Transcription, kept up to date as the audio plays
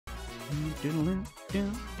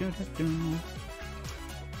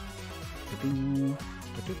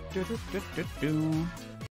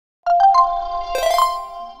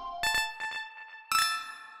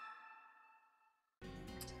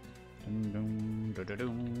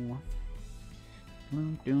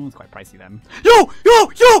It's quite pricey then. Yo!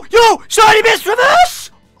 Shiny Misdreavus!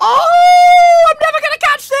 Oh! I'm never gonna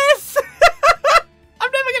catch this!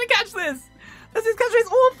 I'm never gonna catch this! This catch rate's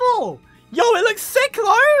awful! Yo, it looks sick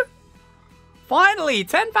though! Finally,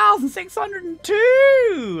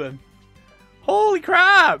 10,602! Holy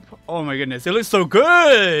crap! Oh my goodness, it looks so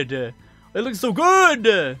good! It looks so good!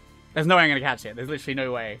 There's no way I'm gonna catch it. There's literally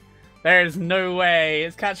no way. There is no way.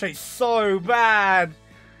 Its catch rate's so bad.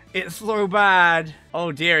 It's so bad.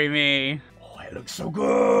 Oh dearie me. Oh, it looks so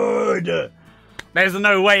good! There's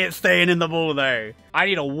no way it's staying in the ball though. I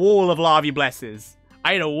need a wall of Larvae Blesses.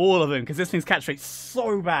 I need a wall of them because this thing's catch rate's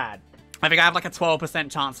so bad. I think I have like a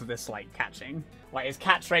 12% chance of this like catching. Like its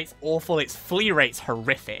catch rate's awful, its flea rate's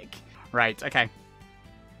horrific. Right, okay.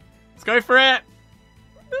 Let's go for it!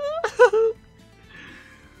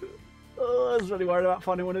 Oh, I was really worried about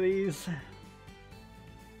finding one of these.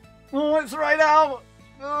 Oh, it's right out!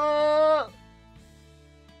 Oh,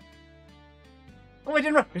 it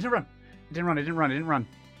didn't run! It didn't run! It didn't run, it didn't run, it didn't run.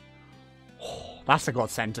 Oh, that's a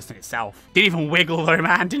godsend just in itself. Didn't even wiggle though,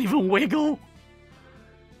 man. Didn't even wiggle.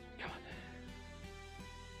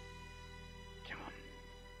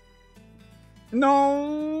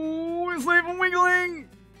 No, it's not even wiggling.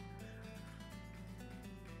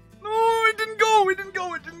 No, it didn't go. It didn't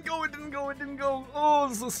go. It didn't go. It didn't go. It didn't go. Oh,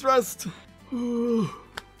 I'm so stressed.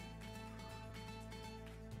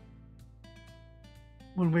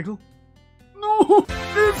 One wiggle. No,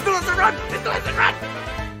 it still hasn't run. It still hasn't run.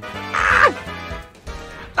 Ah!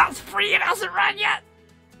 That's free. It hasn't run yet.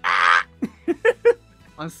 Ah!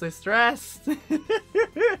 I'm so stressed.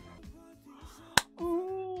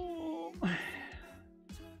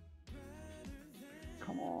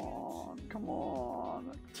 Come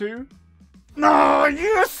on. 2. No,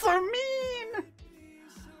 you're so mean.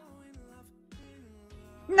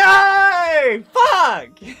 No, fuck.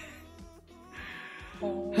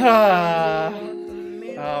 Oh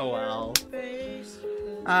well.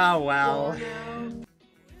 Oh well.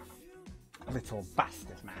 Little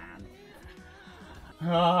bastard man.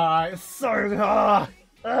 It's so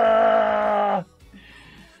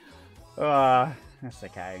that's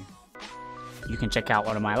okay. You can check out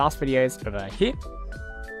one of my last videos over here.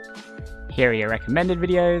 Here are your recommended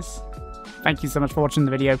videos. Thank you so much for watching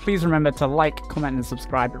the video. Please remember to like, comment, and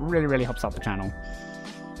subscribe. It really, really helps out the channel.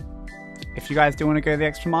 If you guys do want to go the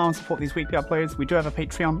extra mile and support these weekly uploads, we do have a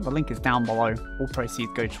Patreon. The link is down below. All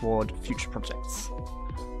proceeds go toward future projects.